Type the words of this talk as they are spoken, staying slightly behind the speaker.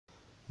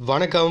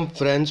வணக்கம்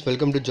friends,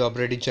 welcome to job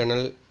ready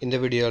channel. இந்த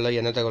வீடியோவில்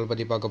என்ன தகவல்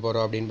பற்றி பார்க்க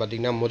போகிறோம் அப்படின்னு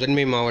பார்த்தீங்கன்னா,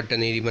 முதன்மை மாவட்ட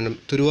நீதிமன்றம்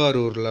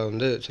திருவாரூரில்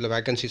வந்து சில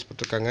வேகன்சிஸ்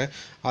போட்டிருக்காங்க.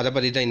 அதை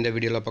பற்றி தான் இந்த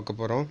வீடியோவில் பார்க்க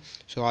போகிறோம்.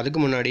 ஸோ அதுக்கு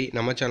முன்னாடி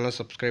நம்ம சேனலை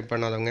சப்ஸ்கிரைப்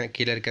பண்ணாதவங்க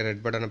கீழே இருக்க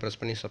ரெட் பட்டனை ப்ரெஸ்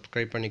பண்ணி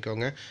சப்ஸ்கிரைப்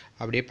பண்ணிக்கோங்க.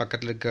 அப்படியே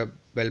பக்கத்தில் இருக்க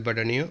பெல்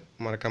பட்டனையும்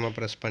மறக்காமல்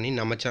ப்ரெஸ் பண்ணி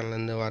நம்ம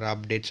சேனல்லேருந்து வர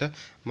அப்டேட்ஸை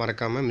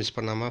மறக்காமல் மிஸ்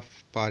பண்ணாமல்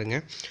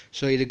பாருங்கள்.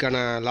 ஸோ இதுக்கான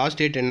லாஸ்ட்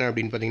டேட் என்ன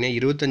அப்படின்னு பார்த்தீங்கன்னா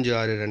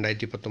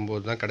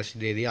 25/6/2019 தான் கடைசி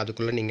தேதி.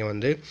 அதுக்குள்ளே நீங்கள்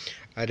வந்து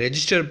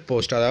ரெஜிஸ்டர்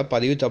போஸ்ட், அதாவது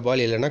பதிவு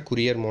தபால் இல்லைனா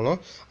குரியர் மூலம்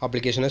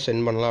அப்ளிகேஷனை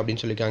சென்ட் பண்ணலாம்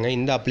அப்படின்னு சொல்லியிருக்காங்க.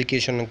 இந்த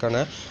அப்ளிகேஷனுக்கான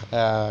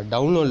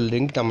டவுன்லோட்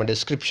லிங்க் நம்ம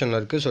டிஸ்கிரிப்ஷனில்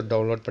இருக்குது. ஸோ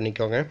டவுன்லோட்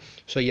பண்ணிக்கோங்க.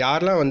 ஸோ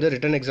யாரெல்லாம் வந்து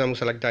ரிட்டன்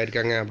எக்ஸாமுக்கு செலக்ட்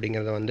ஆகிருக்காங்க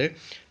அப்படிங்கிறத வந்து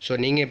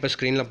நீங்கள் இப்போ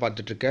ஸ்க்ரீனில்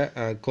பார்த்துட்ருக்க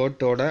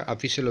கோர்ட்டோட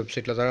அஃபிஷியல்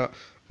வெப்சைட்டில் தான்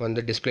வந்து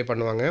டிஸ்பிளே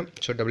பண்ணுவாங்க.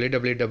 ஸோ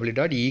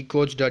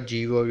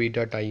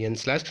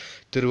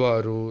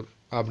www.ecoach.gov.in/திருவாரூர்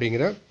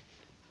அப்படிங்கிற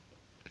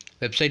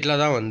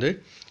வெப்சைட்டில் தான் வந்து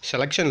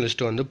செலெக்ஷன்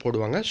லிஸ்ட்டு வந்து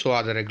போடுவாங்க. ஸோ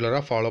அதை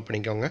ரெகுலராக ஃபாலோ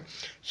பண்ணிக்கோங்க.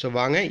 ஸோ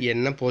வாங்க,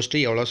 என்ன போஸ்ட்டு,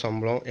 எவ்வளோ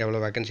சம்பளம், எவ்வளோ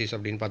வேகன்சிஸ்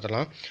அப்படின்னு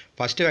பார்த்தலாம்.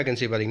 ஃபஸ்ட்டு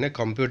வேகன்சி பார்த்திங்கன்னா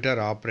கம்ப்யூட்டர்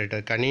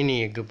ஆப்ரேட்டர், கணினி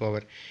எஃகு.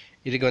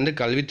 இதுக்கு வந்து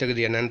கல்வி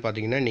தகுதி என்னன்னு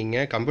பார்த்தீங்கன்னா,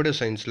 நீங்கள் கம்ப்யூட்டர்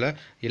சயின்ஸில்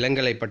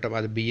இளங்கலை பட்டம்,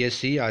 அது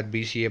பிஎஸ்சி ஆர்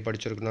பிசிஏ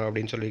படிச்சிருக்கணும்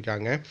அப்படின்னு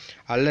சொல்லியிருக்காங்க.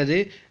 அல்லது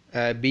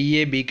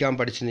பிஏ பிகாம்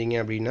படிச்சிருந்தீங்க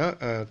அப்படின்னா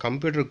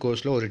கம்ப்யூட்டர்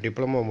கோர்ஸில் ஒரு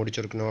டிப்ளமோ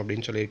முடிச்சிருக்கணும்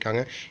அப்படின்னு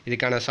சொல்லியிருக்காங்க.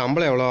 இதுக்கான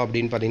சம்பளம் எவ்வளோ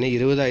அப்படின்னு பார்த்தீங்கன்னா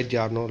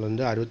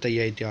 20,600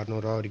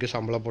 65,600 வரைக்கும்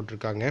சம்பளம்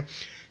போட்டிருக்காங்க.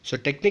 ஸோ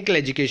டெக்னிக்கல்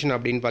எஜுகேஷன்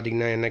அப்படின்னு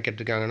பார்த்தீங்கன்னா என்ன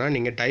கேட்டிருக்காங்கன்னா,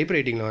 நீங்கள் டைப்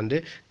ரைட்டிங்கில் வந்து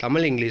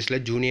தமிழ் இங்கிலீஷில்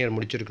ஜூனியர்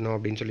முடிச்சிருக்கணும்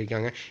அப்படின்னு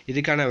சொல்லியிருக்காங்க.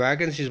 இதுக்கான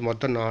வேகன்சிஸ்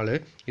மொத்தம் 4.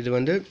 இது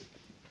வந்து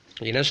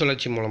இன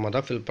சுழற்சி மூலமாக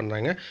தான் ஃபில்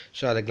பண்ணுறாங்க.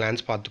 ஸோ அதை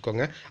கிளான்ஸ்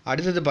பார்த்துக்கோங்க.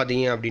 அடுத்தது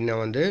பார்த்தீங்க அப்படின்னா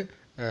வந்து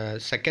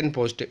செகண்ட்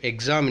போஸ்ட்டு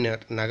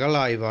எக்ஸாமினர், நகல்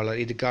ஆய்வாளர்.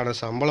 இதுக்கான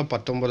சம்பளம்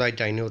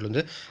 19,500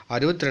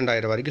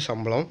 62,000 வரைக்கும்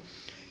சம்பளம்.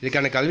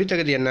 இதுக்கான கல்வி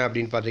தகுதி என்ன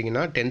அப்படின்னு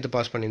பார்த்தீங்கன்னா 10th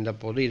பாஸ் பண்ணியிருந்த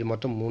போது. இது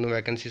மொத்தம் 3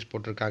 வேகன்சிஸ்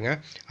போட்டிருக்காங்க.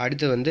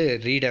 அடுத்து வந்து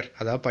ரீடர்,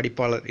 அதாவது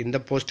படிப்பாளர். இந்த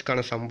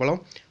போஸ்ட்டுக்கான சம்பளம்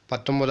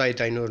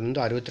 19,500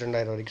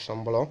 62,000 வரைக்கும்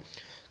சம்பளம்.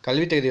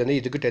 கல்வி தகுதி வந்து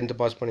இதுக்கு 10th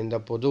பாஸ் பண்ணியிருந்த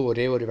போது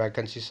ஒரே ஒரு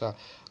வேகன்சிஸாக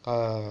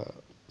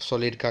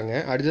சொல்லியிருக்காங்க.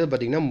 அடுத்தது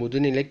பார்த்திங்கன்னா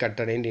முதுநிலை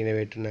கட்டணை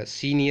நிறைவேற்றினர்,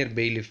 சீனியர்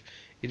பெய்லிஃப்.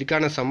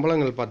 இதுக்கான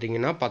சம்பளங்கள்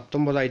பார்த்தீங்கன்னா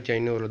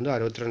 19,500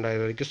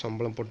 62,000 வரைக்கும்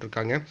சம்பளம்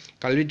போட்டிருக்காங்க.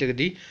 கல்வி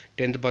தகுதி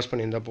 10th பாஸ்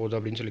பண்ணியிருந்தால் போதும்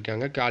அப்படின்னு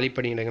சொல்லியிருக்காங்க. காலி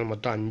பணியிடங்கள்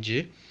மொத்தம் 5.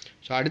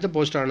 ஸோ அடுத்த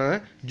போஸ்டான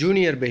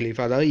ஜூனியர்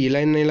பெய்லிஃப், அதாவது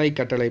இளநிலை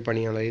கட்டளை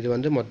பணியாளர். இது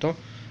வந்து மொத்தம்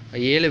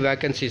 7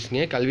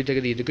 வேகன்சிஸ்ங்க. கல்வி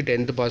தகுதி இதுக்கு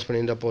 10th பாஸ்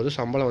பண்ணியிருந்தால் போதும்.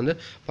 சம்பளம் வந்து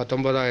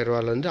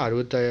 19,000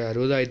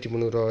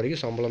 60,300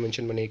 வரைக்கும் சம்பளம்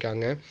மென்ஷன்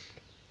பண்ணியிருக்காங்க.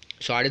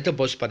 ஸோ அடுத்த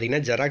போஸ்ட்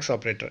பார்த்திங்கன்னா ஜெராக்ஸ்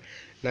ஆப்ரேட்டர்,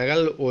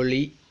 நகல்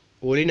ஒளி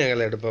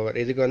நகல் எடுப்பவர்.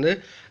 இதுக்கு வந்து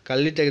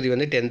கல்வி தகுதி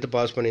வந்து 10th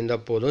பாஸ்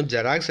பண்ணியிருந்தால் போதும்.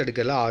 ஜெராக்ஸ்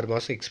எடுக்கிறதுல 6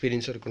 மாதம்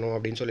எக்ஸ்பீரியன்ஸ் இருக்கணும்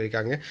அப்படின்னு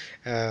சொல்லியிருக்காங்க.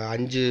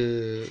 5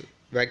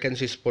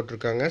 வேக்கன்சிஸ்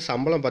போட்டிருக்காங்க.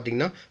 சம்பளம்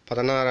பார்த்திங்கன்னா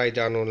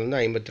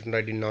 16,600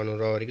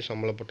 52,400 வரைக்கும்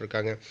சம்பளம்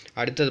போட்டிருக்காங்க.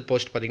 அடுத்தது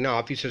போஸ்ட் பார்த்திங்கன்னா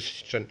ஆஃபீஸ்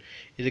அசிஸ்டன்ட்.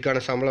 இதுக்கான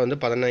சம்பளம் வந்து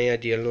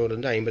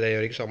 15,700 50,000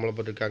 வரைக்கும் சம்பளம்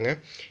போட்டிருக்காங்க.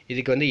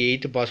 இதுக்கு வந்து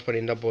 8th பாஸ்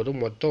பண்ணியிருந்தால் போதும்.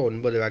 மொத்தம்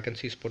 9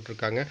 வேக்கன்சிஸ்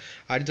போட்டிருக்காங்க.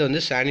 அடுத்து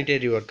வந்து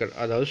சானிடரி ஒர்க்கர்,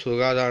 அதாவது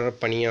சுகாதார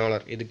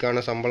பணியாளர்.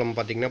 இதுக்கான சம்பளம்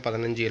பார்த்திங்கன்னா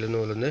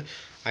 15,700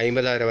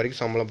 50,000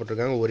 வரைக்கும் சம்பளம்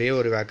போட்டிருக்காங்க. ஒரே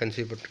ஒரு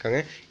வேக்கன்சி போட்டிருக்காங்க.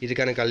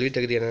 இதுக்கான கல்வி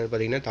தகுதி என்னென்னு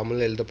பார்த்தீங்கன்னா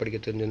தமிழ் எழுத படிக்க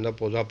தெரிஞ்சிருந்தால்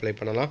போதும், அப்ளை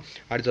பண்ணலாம்.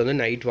 அடுத்து வந்து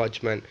நைட்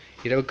வாட்ச்மேன்,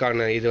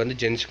 இரவுக்கான, இது வந்து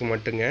ஜென்ஸுக்கு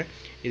மட்டுங்க.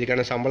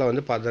 இதுக்கான சம்பளம்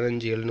வந்து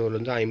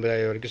 15,700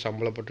 50,000 வரைக்கும்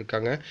சம்பளம்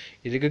போட்டிருக்காங்க.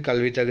 இதுக்கு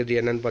கல்வி தகுதி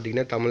என்னென்னு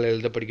பார்த்தீங்கன்னா தமிழ்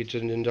எழுத படிக்க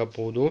தெரிஞ்சால்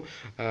போதும்.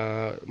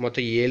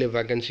 மொத்தம் 7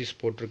 வேக்கன்சிஸ்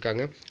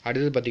போட்டிருக்காங்க.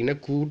 அடுத்தது பார்த்திங்கன்னா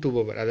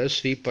கூட்டுபவர், அதாவது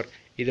ஸ்வீப்பர்.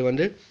 இது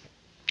வந்து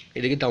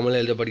இதுக்கு தமிழ்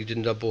எழுத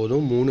படிச்சிருந்தால்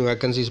போதும். 3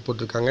 வேக்கன்சிஸ்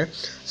போட்டிருக்காங்க.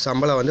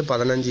 சம்பளம் வந்து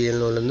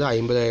 15,700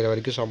 50,000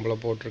 வரைக்கும்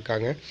சம்பளம்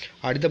போட்டிருக்காங்க.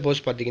 அடுத்த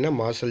போஸ்ட் பார்த்திங்கன்னா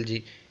மாசல்ஜி.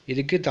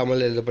 இதுக்கு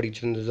தமிழ் எழுத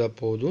படிச்சிருந்தால்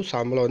போதும்.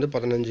 சம்பளம் வந்து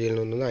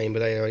 15,700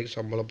 50,000 வரைக்கும்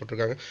சம்பளம்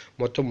போட்டிருக்காங்க.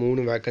 மொத்தம்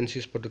 3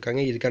 வேக்கன்சிஸ்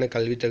போட்டிருக்காங்க. இதுக்கான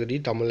கல்வி தகுதி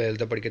தமிழ்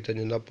எழுத படிக்க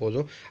தெரிஞ்சிருந்தால்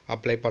போதும்,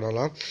 அப்ளை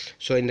பண்ணலாம்.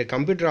 ஸோ இந்த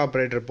கம்ப்யூட்டர்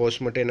ஆப்ரேட்டர்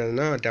போஸ்ட் மட்டும்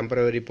என்னென்னா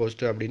டெம்பரவரி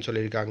போஸ்ட்டு அப்படின்னு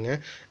சொல்லியிருக்காங்க.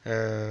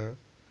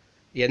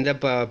 எந்த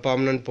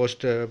பர்மனன்ட்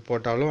போஸ்ட்டு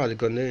போட்டாலும்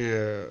அதுக்கு வந்து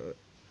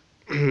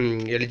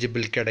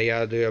எலிஜிபிள்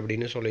கிடையாது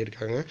அப்படின்னு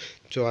சொல்லியிருக்காங்க.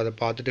 ஸோ அதை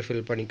பார்த்துட்டு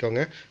ஃபில்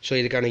பண்ணிக்கோங்க. ஸோ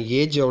இதுக்கான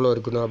ஏஜ் எவ்வளோ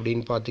இருக்கணும்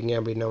அப்படின்னு பார்த்தீங்க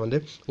அப்படின்னா வந்து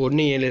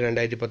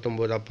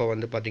 1/7/2019 அப்போ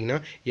வந்து பார்த்திங்கன்னா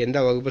எந்த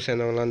வகுப்பு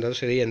சேர்ந்தவங்களாக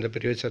இருந்தாலும் சரி, எந்த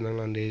பிரிவை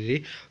சேர்ந்தவங்களாக இருந்தாலும் சரி,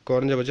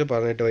 குறைஞ்சபட்சம்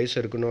 18 வயசு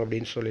இருக்கணும்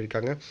அப்படின்னு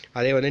சொல்லியிருக்காங்க.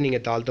 அதே வந்து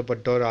நீங்கள்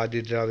தாழ்த்தப்பட்டோர்,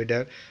 ஆதி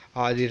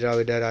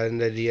திராவிடர்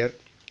அருந்ததியர்,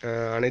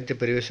 அனைத்து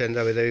பிரிவை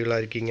சேர்ந்த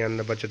விதவிகளாக இருக்கீங்க.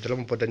 அந்த பட்சத்தில்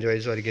 35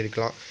 வயசு வரைக்கும்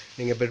இருக்கலாம்.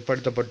 நீங்கள்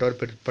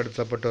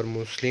பிற்படுத்தப்பட்டோர்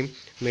முஸ்லீம்,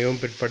 மிகவும்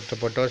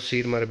பிற்படுத்தப்பட்டோர்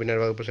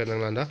சீர்மரபினர் வகுப்பு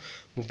சேர்ந்தவங்களாக இருந்தால்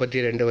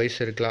 32 வயசு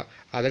இருக்கலாம்.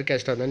 அதர்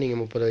கேஸ்டாக இருந்தால்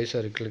நீங்கள் 30 வயசு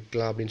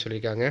இருக்கலாம் அப்படின்னு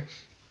சொல்லியிருக்காங்க.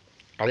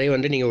 அதே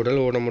வந்து நீங்கள் உடல்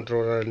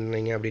ஊனமுற்றோராக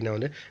இருந்தீங்க அப்படின்னா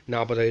வந்து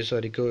 40 வயசு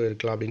வரைக்கும்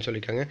இருக்கலாம் அப்படின்னு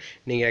சொல்லியிருக்காங்க.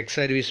 நீங்கள் எக்ஸ்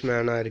சர்வீஸ்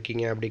மேனாக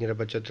இருக்கீங்க அப்படிங்கிற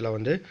பட்சத்தில்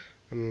வந்து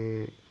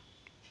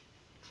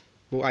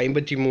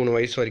 53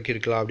 வயசு வரைக்கும்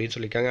இருக்கலாம் அப்படின்னு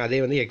சொல்லியிருக்காங்க. அதே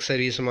வந்து எக்ஸ்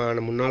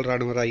சர்வீஸ்மான முன்னாள்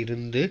இராணுவராக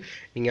இருந்து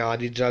நீங்கள்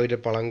ஆதி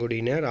திராவிடர்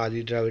பழங்குடியினர்,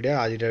 ஆதி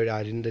திராவிடர்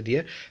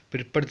அருந்ததியர்,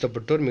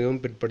 பிற்படுத்தப்பட்டோர்,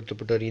 மிகவும்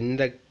பிற்படுத்தப்பட்டோர்,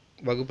 இந்த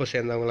வகுப்பை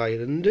சேர்ந்தவங்களா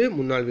இருந்து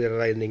முன்னாள்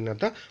வீரராக இருந்தீங்கன்னா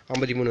தான்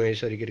 53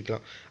 வயசு வரைக்கும்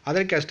இருக்கலாம்.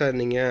 அதர் கேஸ்ட்டாக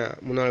இருந்தீங்க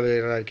முன்னாள்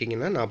வீரராக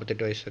இருக்கீங்கன்னா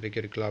 48 வயசு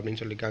வரைக்கும் இருக்கலாம்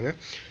அப்படின்னு சொல்லியிருக்காங்க.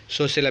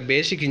 ஸோ சில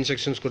பேசிக்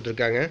இன்ஸ்ட்ரக்ஷன்ஸ்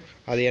கொடுத்துருக்காங்க.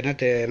 அது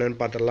என்னென்னு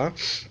பார்த்துடலாம்.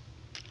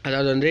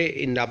 அதாவது வந்து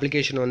இந்த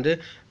அப்ளிகேஷன் வந்து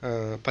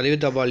பதிவு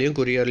தபாலையும்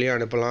கொரியர்லேயும்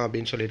அனுப்பலாம்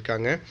அப்படின்னு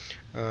சொல்லியிருக்காங்க.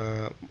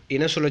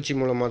 இன சுழற்சி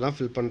மூலமாக தான்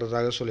ஃபில்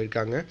பண்ணுறதாக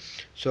சொல்லியிருக்காங்க.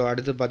 ஸோ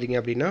அடுத்து பார்த்தீங்க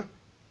அப்படின்னா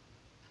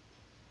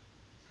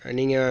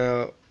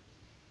நீங்கள்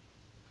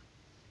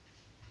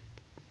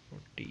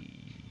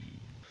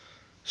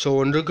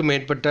ஒன்றுக்கு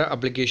மேற்பட்ட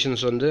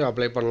அப்ளிகேஷன்ஸ் வந்து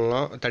அப்ளை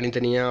பண்ணலாம்.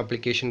 தனித்தனியாக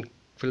அப்ளிகேஷன்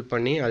ஃபில்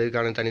பண்ணி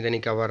அதுக்கான தனித்தனி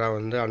கவராக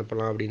வந்து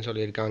அனுப்பலாம் அப்படின்னு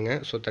சொல்லியிருக்காங்க.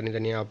 ஸோ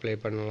தனித்தனியாக அப்ளை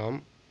பண்ணலாம்.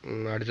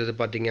 அடுத்தது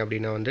பார்த்தீங்க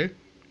அப்படின்னா வந்து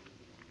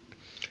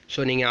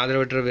நீங்கள்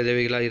ஆதரவற்ற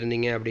விதவைகளாக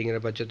இருந்தீங்க அப்படிங்கிற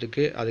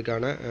பட்சத்துக்கு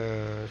அதுக்கான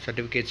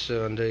சர்டிஃபிகேட்ஸ்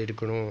வந்து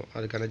இருக்கணும்.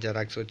 அதுக்கான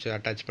ஜெராக்ஸ் வச்சு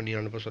அட்டாச் பண்ணி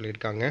அனுப்ப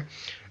சொல்லியிருக்காங்க.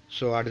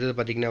 ஸோ அடுத்தது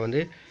பார்த்திங்கன்னா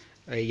வந்து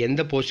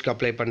எந்த போஸ்ட்டுக்கு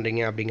அப்ளை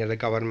பண்ணுறீங்க அப்படிங்கிறத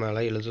கவர்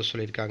மேலே எழுத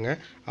சொல்லியிருக்காங்க.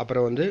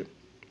 அப்புறம் வந்து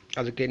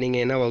அதுக்கு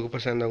நீங்கள் என்ன வகுப்பை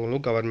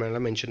சேர்ந்தவங்களும் கவர்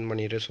மேலே மென்ஷன்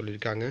பண்ணிட்டு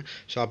சொல்லியிருக்காங்க.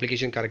 ஸோ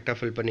அப்ளிகேஷன் கரெக்டாக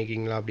ஃபில்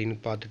பண்ணியிருக்கீங்களா அப்படின்னு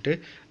பார்த்துட்டு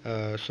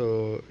ஸோ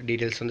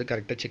டீட்டெயில்ஸ் வந்து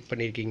கரெக்டாக செக்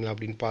பண்ணியிருக்கீங்களா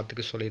அப்படின்னு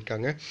பார்த்துக்க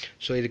சொல்லியிருக்காங்க.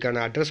 ஸோ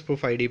இதுக்கான அட்ரஸ்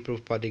ப்ரூஃப், ஐடி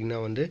ப்ரூஃப்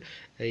பார்த்திங்கன்னா வந்து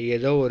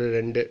ஏதோ ஒரு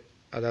 2,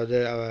 அதாவது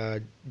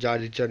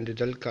ஜாதி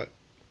சான்றிதழ்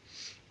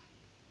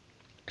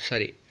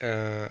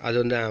அது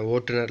வந்து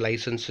ஓட்டுநர்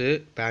licence,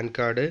 pan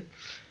card,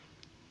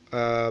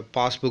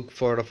 passbook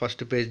ஃபோட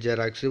first page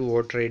xerox,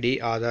 voter ID,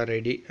 Aadhaar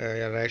ID,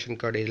 ration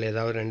card, இதில்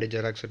ஏதாவது 2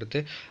 ஜெராக்ஸ் எடுத்து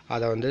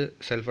அதை வந்து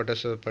செல்ஃப்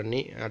அட்டாச் பண்ணி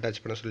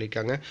அட்டாச் பண்ண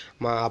சொல்லியிருக்காங்க.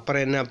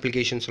 அப்புறம் என்ன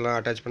அப்ளிகேஷன்ஸ்லாம்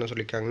அட்டாச் பண்ண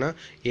சொல்லியிருக்காங்கன்னா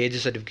ஏஜ்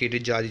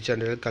சர்டிஃபிகேட்டு, ஜாதி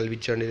சான்றிதழ், கல்வி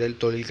சான்றிதழ்,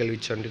 தொழில் கல்வி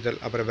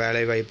சான்றிதழ், அப்புறம்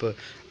வேலைவாய்ப்பு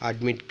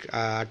அட்மிட்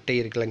அட்டை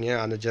இருக்குல்லங்க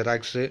அந்த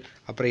ஜெராக்ஸு,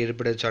 அப்புறம்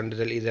இருப்பிட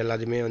சான்றிதழ், இது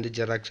எல்லாத்தையுமே வந்து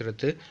ஜெராக்ஸ்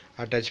எடுத்து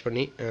அட்டாச்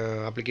பண்ணி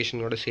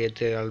அப்ளிகேஷனோட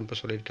சேர்த்து அனுப்ப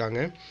சொல்லியிருக்காங்க.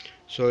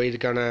 ஸோ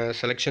இதுக்கான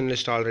செலெக்ஷன்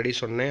லிஸ்ட் ஆல்ரெடி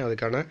சொன்னேன்.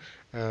 அதுக்கான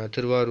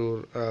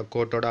திருவாரூர்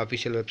கோர்ட்டோட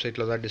அஃபிஷியல்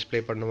வெப்சைட்டில் தான்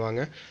டிஸ்பிளே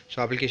பண்ணுவாங்க. ஸோ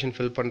அப்ளிகேஷன்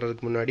ஃபில்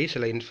பண்ணுறதுக்கு முன்னாடி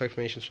சில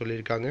இன்ஃபர்மேஷன்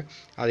சொல்லியிருக்காங்க.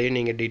 அதையும்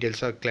நீங்கள்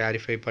டீட்டெயில்ஸாக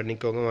கிளாரிஃபை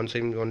பண்ணிக்கோங்க.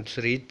 ஒன்ஸ்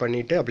ரீட்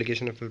பண்ணிவிட்டு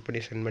அப்ளிகேஷனை ஃபில்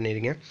பண்ணி சென்ட்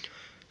பண்ணிடுங்க.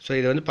 ஸோ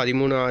இது வந்து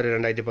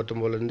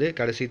 13/6/2019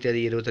 கடைசி தேதி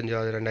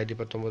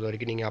 25/6/2019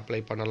 வரைக்கும் நீங்கள் அப்ளை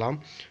பண்ணலாம்.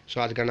 ஸோ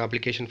அதுக்கான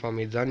அப்ளிகேஷன்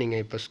ஃபார்ம் இதுதான்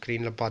நீங்கள் இப்போ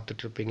ஸ்க்ரீனில்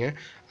பார்த்துட்ருப்பீங்க.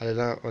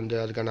 அதுதான் வந்து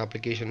அதுக்கான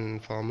அப்ளிகேஷன்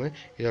ஃபார்மு.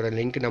 இதோட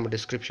லிங்க் நம்ம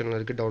டிஸ்கிரிப்ஷனில்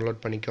இருக்குது,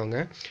 டவுன்லோட்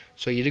பண்ணிக்கோங்க.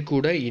 ஸோ இது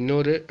கூட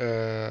இன்னொரு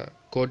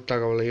கோட்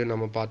தகவலையும்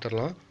நம்ம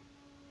பார்த்துடலாம்.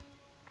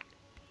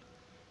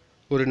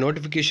 ஒரு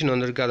நோட்டிஃபிகேஷன்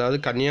வந்திருக்கு. அதாவது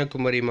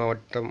கன்னியாகுமரி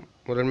மாவட்டம்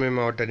முதன்மை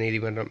மாவட்ட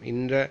நீதிமன்றம்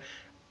இந்த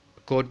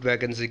கோர்ட்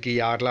வேகன்சிக்கு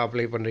யாரெல்லாம்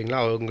அப்ளை பண்ணுறீங்களோ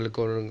அவங்களுக்கு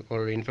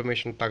ஒரு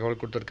இன்ஃபர்மேஷன் தகவல்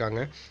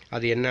கொடுத்துருக்காங்க.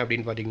 அது என்ன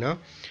அப்படின்னு பார்த்தீங்கன்னா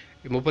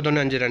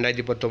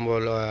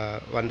 31/5/2019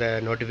 வந்த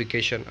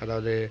நோட்டிஃபிகேஷன்.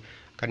 அதாவது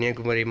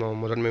கன்னியாகுமரி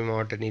முதன்மை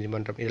மாவட்ட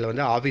நீதிமன்றம் இதில்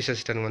வந்து ஆஃபீஸ்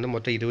அசிஸ்டன்ட் வந்து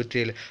மொத்தம்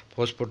 27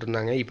 போஸ்ட்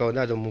போட்டிருந்தாங்க. இப்போ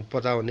வந்து அது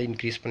 30 வந்து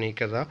இன்க்ரீஸ்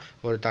பண்ணிக்கிறதா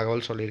ஒரு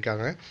தகவல்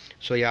சொல்லியிருக்காங்க.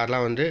 ஸோ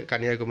யாரெல்லாம் வந்து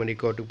கன்னியாகுமரி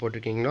கோர்ட்டுக்கு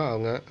போட்டிருக்கீங்களோ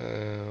அவங்க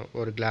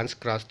ஒரு கிளான்ஸ்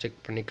கிராஸ்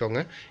செக்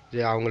பண்ணிக்கோங்க.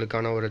 இது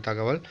அவங்களுக்கான ஒரு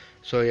தகவல்.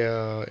 ஸோ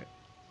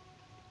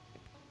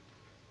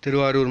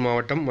திருவாரூர்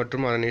மாவட்டம்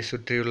மற்றும் அதனை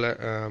சுற்றியுள்ள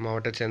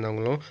மாவட்டத்தை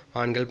சேர்ந்தவங்களும்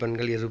ஆண்கள்,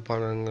 பெண்கள்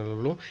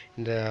இருப்பாளர்களும்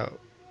இந்த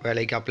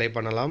வேலைக்கு அப்ளை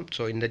பண்ணலாம்.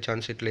 ஸோ இந்த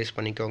சான்ஸ் யூட்டிலைஸ்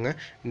பண்ணிக்கோங்க.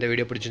 இந்த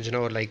வீடியோ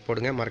பிடிச்சிருந்துச்சுன்னா ஒரு லைக்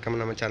போடுங்க.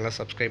 மறக்காமல் நம்ம சேனலை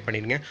சப்ஸ்கிரைப்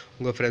பண்ணிடுங்க.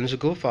 உங்கள்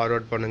ஃப்ரெண்ட்ஸுக்கும்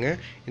ஃபார்வர்ட் பண்ணுங்கள்.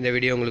 இந்த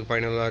வீடியோ உங்களுக்கு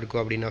பயனுள்ளதாக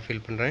இருக்கும் அப்படின்னு நான்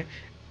ஃபீல் பண்ணுறேன்.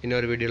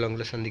 இன்னொரு வீடியோவில்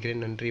உங்களை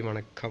சந்திக்கிறேன். நன்றி,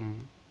 வணக்கம்.